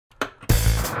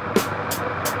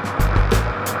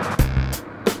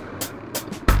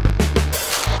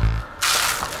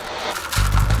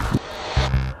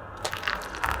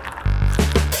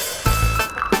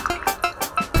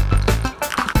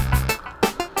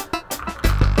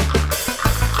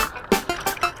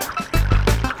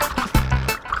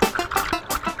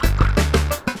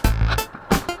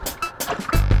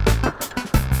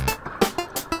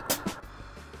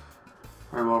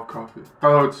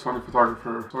Sony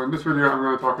photographer. So in this video I'm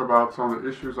going to talk about some of the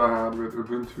issues I had with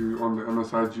Ubuntu on the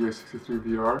MSI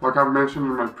GS63VR. Like I've mentioned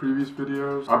in my previous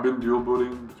videos, I've been dual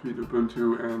booting between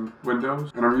Ubuntu and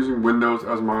Windows, and I'm using Windows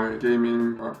as my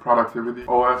gaming productivity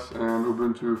OS and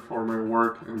Ubuntu for my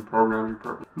work and programming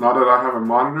purpose. Now that I have a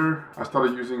monitor, I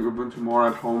started using Ubuntu more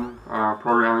at home,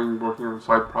 programming, working on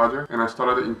side projects, and I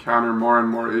started to encounter more and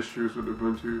more issues with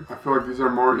Ubuntu. I feel like these are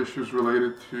more issues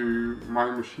related to my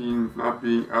machine not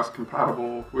being as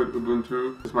compatible with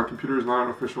Ubuntu. Since my computer is not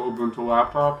an official Ubuntu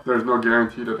laptop, there's no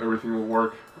guarantee that everything will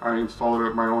work. I installed it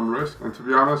at my own risk, and to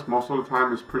be honest, most of the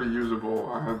time it's pretty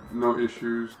usable. I had no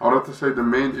issues. I would have to say the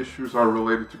main issues are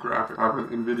related to graphics. I have an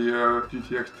NVIDIA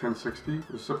GTX 1060.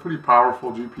 It's a pretty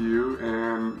powerful GPU,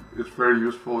 and it's very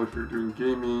useful if you're doing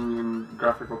gaming and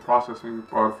graphical processing,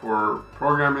 but for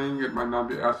programming it might not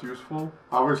be as useful.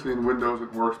 Obviously in Windows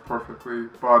it works perfectly,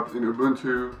 but in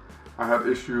Ubuntu I had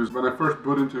issues. When I first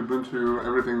booted into Ubuntu,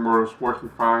 everything was working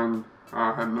fine.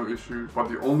 I had no issues, but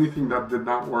the only thing that did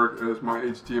not work is my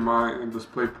HDMI and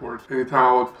display ports. Anytime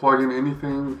I would plug in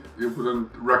anything, it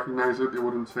wouldn't recognize it, it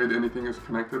wouldn't say that anything is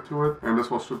connected to it, and this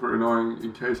was super annoying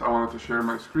in case I wanted to share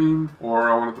my screen or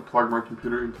I wanted to plug my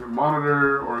computer into a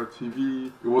monitor or a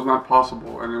TV. It was not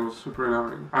possible, and it was super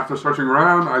annoying. After searching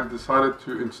around, I decided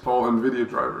to install NVIDIA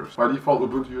drivers. By default,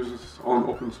 Ubuntu uses its own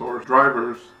open source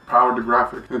drivers power the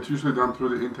graphics, and it's usually done through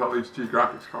the Intel HD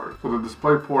graphics card. So the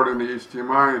display port and the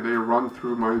HDMI, they run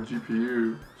through my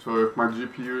GPU. So if my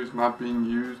GPU is not being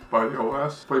used by the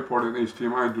OS, DisplayPort and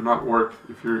HDMI do not work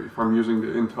if I'm using the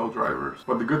Intel drivers.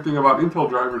 But the good thing about Intel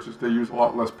drivers is they use a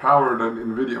lot less power than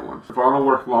NVIDIA ones. If I want to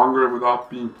work longer without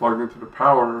being plugged into the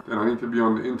power, then I need to be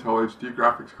on the Intel HD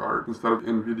graphics card instead of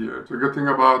NVIDIA. So the good thing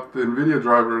about the NVIDIA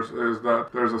drivers is that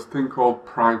there's this thing called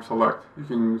Prime Select. You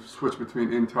can switch between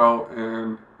Intel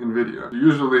and NVIDIA.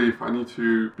 Usually if I need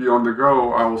to be on the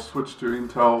go, I will switch to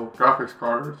Intel graphics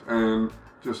cards and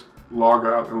just log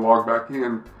out and log back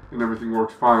in, and everything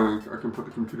works fine. I can put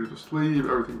the computer to sleep,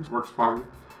 everything works fine.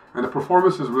 And the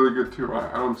performance is really good too.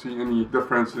 I don't see any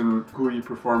difference in GUI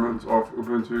performance of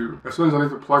Ubuntu. As soon as I need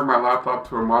to plug my laptop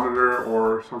to a monitor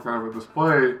or some kind of a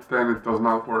display, then it does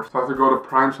not work. So I have to go to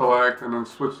Prime Select and then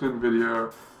switch to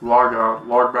NVIDIA, log out,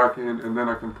 log back in, and then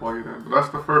I can plug it in. But that's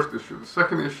the first issue. The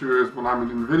second issue is when I'm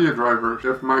in NVIDIA drivers,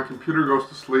 if my computer goes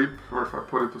to sleep, or if I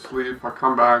put it to sleep, if I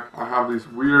come back, I have these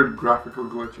weird graphical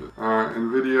glitches.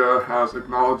 NVIDIA has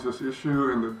acknowledged this issue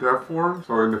in the dev forum,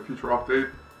 so in the future update,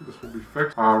 this will be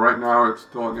fixed. Right now it's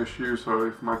still an issue, so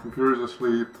if my computer is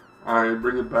asleep, I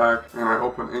bring it back and I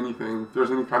open anything, if there's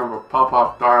any kind of a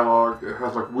pop-up dialog, it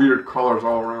has like weird colors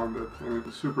all around it, and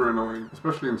it's super annoying,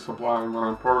 especially in Sublime when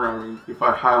I'm programming. If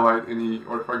I highlight any,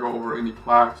 or if I go over any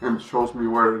class and it shows me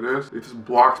where it is, it just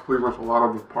blocks pretty much a lot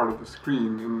of the part of the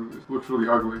screen, and it looks really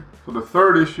ugly. So the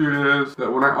third issue is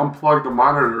that when I unplug the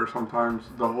monitor, sometimes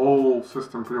the whole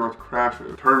system pretty much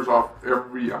crashes. It turns off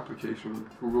every application,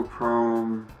 Google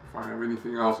Chrome. If I have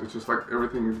anything else, it's just like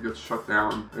everything gets shut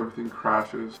down, everything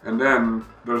crashes, and then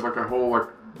there's like a whole, like,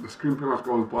 the screen pretty much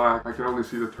goes black. I can only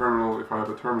see the terminal if I have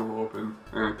the terminal open,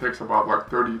 and it takes about like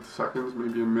 30 seconds,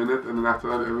 maybe a minute, and then after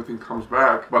that everything comes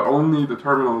back, but only the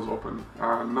terminal is open,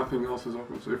 nothing else is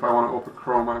open. So if I want to open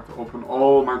Chrome, I have to open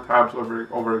all my tabs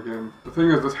over again. The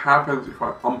thing is, this happens if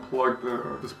I unplug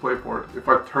the display port. If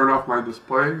I turn off my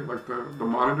display, like the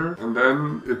monitor, and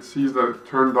then it sees that it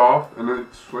turned off and then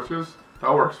it switches,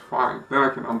 that works fine. Then I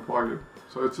can unplug it.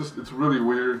 So it's really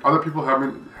weird. Other people have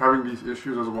been having these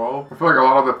issues as well. I feel like a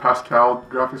lot of the Pascal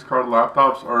graphics card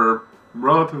laptops are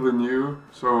relatively new,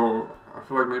 so I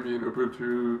feel like maybe in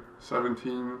Ubuntu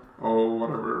 17 or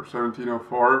whatever,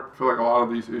 1704, I feel like a lot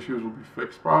of these issues will be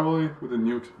fixed probably with the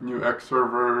new X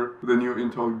server, with the new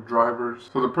Intel drivers.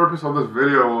 So the purpose of this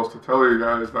video was to tell you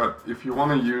guys that if you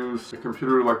want to use a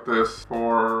computer like this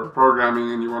for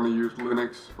programming and you want to use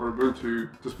Linux or Ubuntu,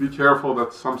 just be careful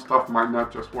that some stuff might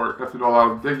not just work. You have to do a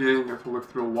lot of digging, you have to look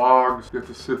through logs, you have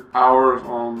to sit hours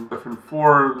on different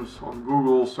forums, on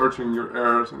Google, searching your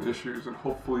errors and issues, and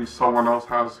hopefully someone else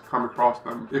has come across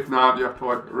them. If not, you have to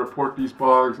like report these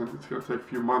bugs, and it's going to take a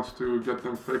few months to get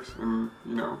them fixed. And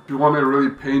you know, if you want a really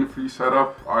pain-free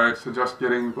setup, I suggest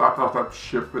getting laptops that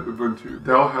ship with Ubuntu.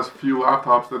 Dell has few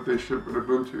laptops that they ship with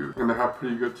Ubuntu, and they have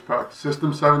pretty good specs.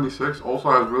 System 76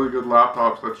 also has really good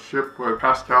laptops that ship with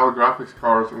Pascal graphics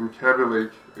cards and Kaby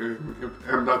Lake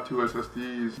M.2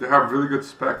 SSDs. They have really good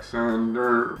specs and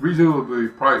they're reasonably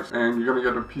priced, and you're gonna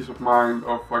get a peace of mind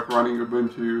of like running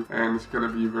Ubuntu, and it's gonna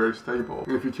be very stable.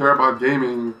 And if you care about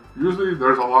gaming, usually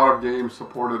there's a lot of games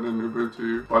supported in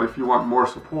Ubuntu, but if you want more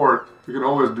support, you can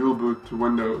always dual boot to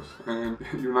Windows, and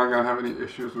you're not gonna have any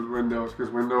issues with Windows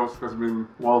because Windows has been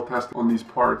well tested on these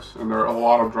parts, and there are a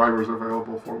lot of drivers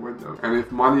available for Windows. And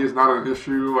if money is not an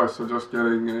issue, I suggest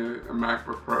getting a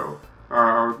MacBook Pro.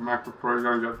 With MacBook Pro, you're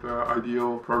gonna get the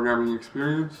ideal programming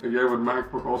experience. Again, with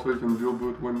MacBook also you can dual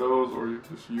boot Windows, or you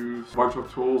just use a bunch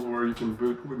of tools where you can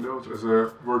boot Windows as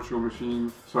a virtual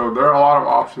machine. So there are a lot of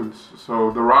options. So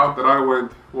the route that I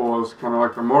went was kind of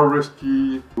like the more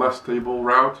risky, less stable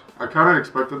route. I kind of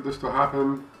expected this to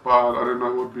happen, but I didn't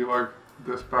know it would be like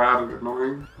this bad and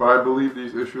annoying. But I believe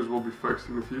these issues will be fixed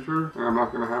in the future, and I'm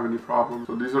not going to have any problems.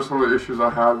 So these are some of the issues I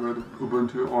had with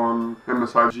Ubuntu on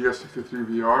MSI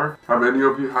GS63VR. Have any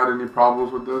of you had any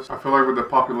problems with this? I feel like with the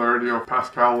popularity of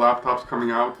Pascal laptops coming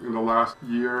out in the last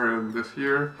year and this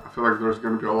year, I feel like there's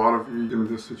going to be a lot of you in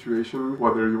this situation,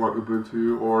 whether you want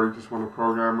Ubuntu or you just want to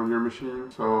program on your machine.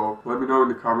 So let me know in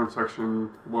the comment section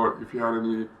if you had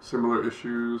any similar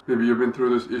issues. Maybe you've been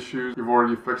through these issues, you've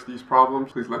already fixed these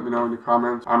problems. Please let me know in the comments.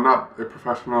 I'm not a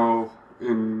professional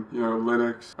in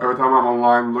Linux. Every time I'm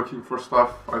online looking for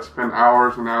stuff, I spend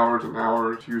hours and hours and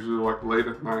hours, usually like late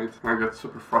at night, and I get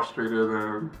super frustrated,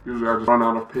 and usually I just run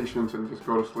out of patience and just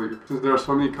go to sleep. Since there are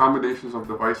so many combinations of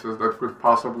devices that could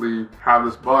possibly have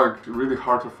this bug, it's really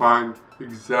hard to find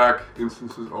exact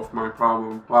instances of my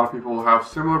problem. A lot of people have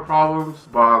similar problems,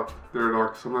 but they're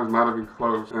like sometimes not even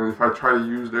close. And if I try to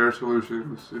use their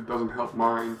solutions, it doesn't help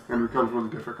mine, and it becomes really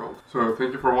difficult. So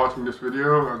thank you for watching this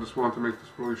video. I just wanted to make this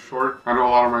really short. I know a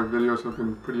lot of my videos have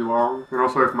been pretty long. And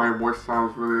also if my voice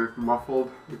sounds really muffled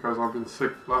because I've been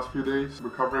sick the last few days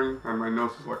recovering, and my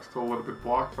nose is like still a little bit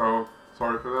blocked. So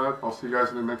sorry for that. I'll see you guys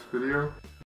in the next video.